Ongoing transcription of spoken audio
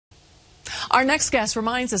Our next guest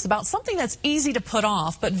reminds us about something that's easy to put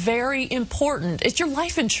off, but very important. It's your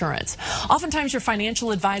life insurance. Oftentimes, your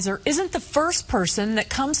financial advisor isn't the first person that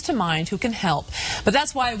comes to mind who can help. But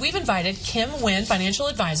that's why we've invited Kim Wynn, financial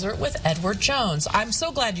advisor with Edward Jones. I'm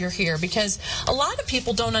so glad you're here because a lot of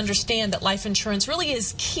people don't understand that life insurance really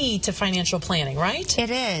is key to financial planning, right? It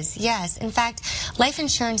is, yes. In fact, life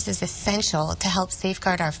insurance is essential to help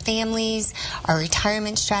safeguard our families, our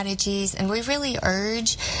retirement strategies, and we really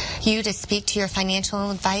urge you to speak to your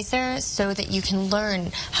financial advisor so that you can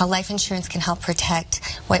learn how life insurance can help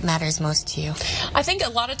protect what matters most to you. I think a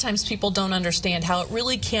lot of times people don't understand how it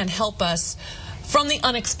really can help us from the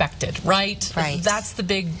unexpected, right? Right. That's the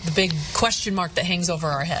big question mark that hangs over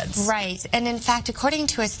our heads. Right. And in fact, according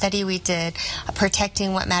to a study we did,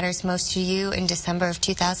 Protecting What Matters Most to You in December of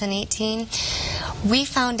 2018, we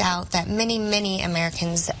found out that many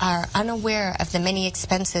Americans are unaware of the many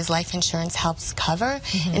expenses life insurance helps cover.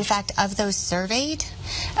 In fact, of those surveyed,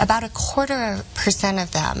 about 0.25%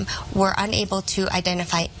 of them were unable to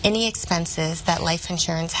identify any expenses that life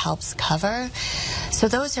insurance helps cover. So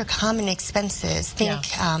those are common expenses. Think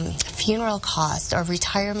funeral costs or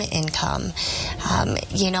retirement income,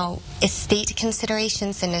 estate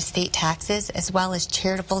considerations and estate taxes, as well as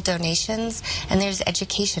charitable donations, and there's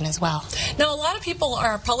education as well. Now, a lot of people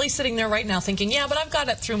are probably sitting there right now thinking, yeah, but I've got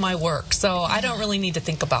it through my work, so I don't really need to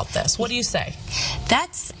think about this. What do you say?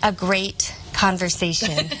 That's a great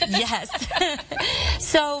conversation. Yes.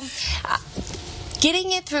 So,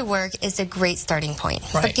 getting it through work is a great starting point.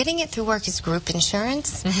 Right. But getting it through work is group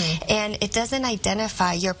insurance, and it doesn't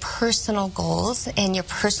identify your personal goals and your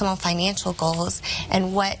personal financial goals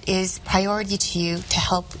and what is priority to you to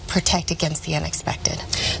help protect against the unexpected.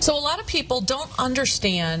 So a lot of people don't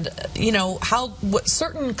understand, what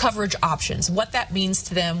certain coverage options, what that means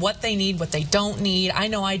to them, what they need, what they don't need. I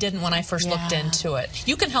know I didn't when I first looked into it.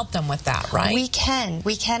 You can help them with that, right? We can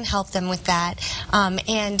help them with that,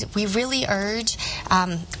 and we really urge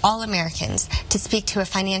all Americans to speak to a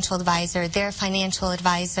financial advisor, their financial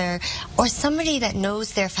advisor, or somebody that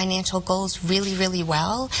knows their financial goals really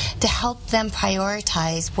well to help them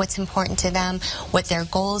prioritize what's important to them, what their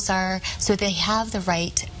goals are, so they have the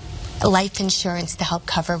right life insurance to help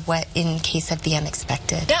cover what in case of the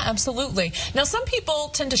unexpected. Yeah, absolutely. Now, some people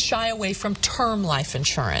tend to shy away from term life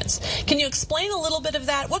insurance. Can you explain a little bit of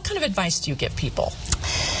that? What kind of advice do you give people?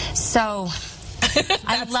 So,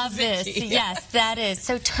 I love this. Yes, that is.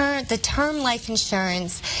 So the term life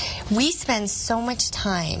insurance, we spend so much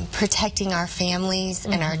time protecting our families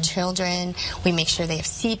and our children. We make sure they have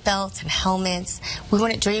seat belts and helmets. We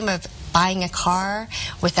wouldn't dream of buying a car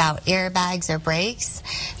without airbags or brakes.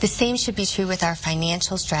 The same should be true with our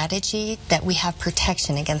financial strategy, that we have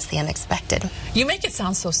protection against the unexpected. You make it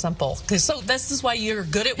sound so simple. So this is why you're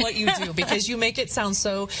good at what you do, because you make it sound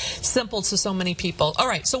so simple to so many people. All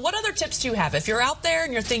right, so what other tips do you have? If you're out there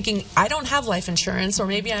and you're thinking, I don't have life insurance, or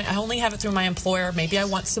maybe I only have it through my employer, maybe I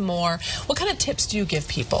want some more, what kind of tips do you give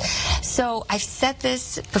people? So I've said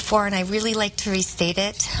this before, and I really like to restate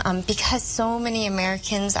it, because so many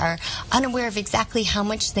Americans are unaware of exactly how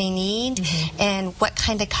much they need and what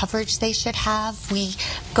kind of coverage they should have. We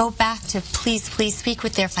go back to please speak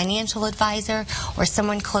with their financial advisor or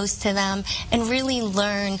someone close to them and really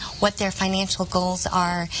learn what their financial goals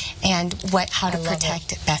are and how to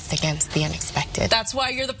protect best against the unexpected. That's why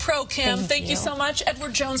you're the pro, Kim. Thank you so much.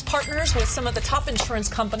 Edward Jones partners with some of the top insurance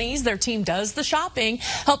companies. Their team does the shopping,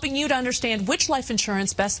 helping you to understand which life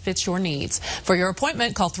insurance best fits your needs. For your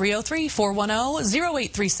appointment, call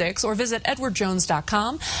 303-410-0836 or visit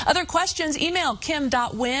edwardjones.com. Other questions, email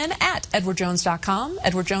kim.win@edwardjones.com.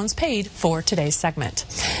 Edward Jones paid for today's segment.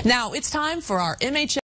 Now it's time for our MHA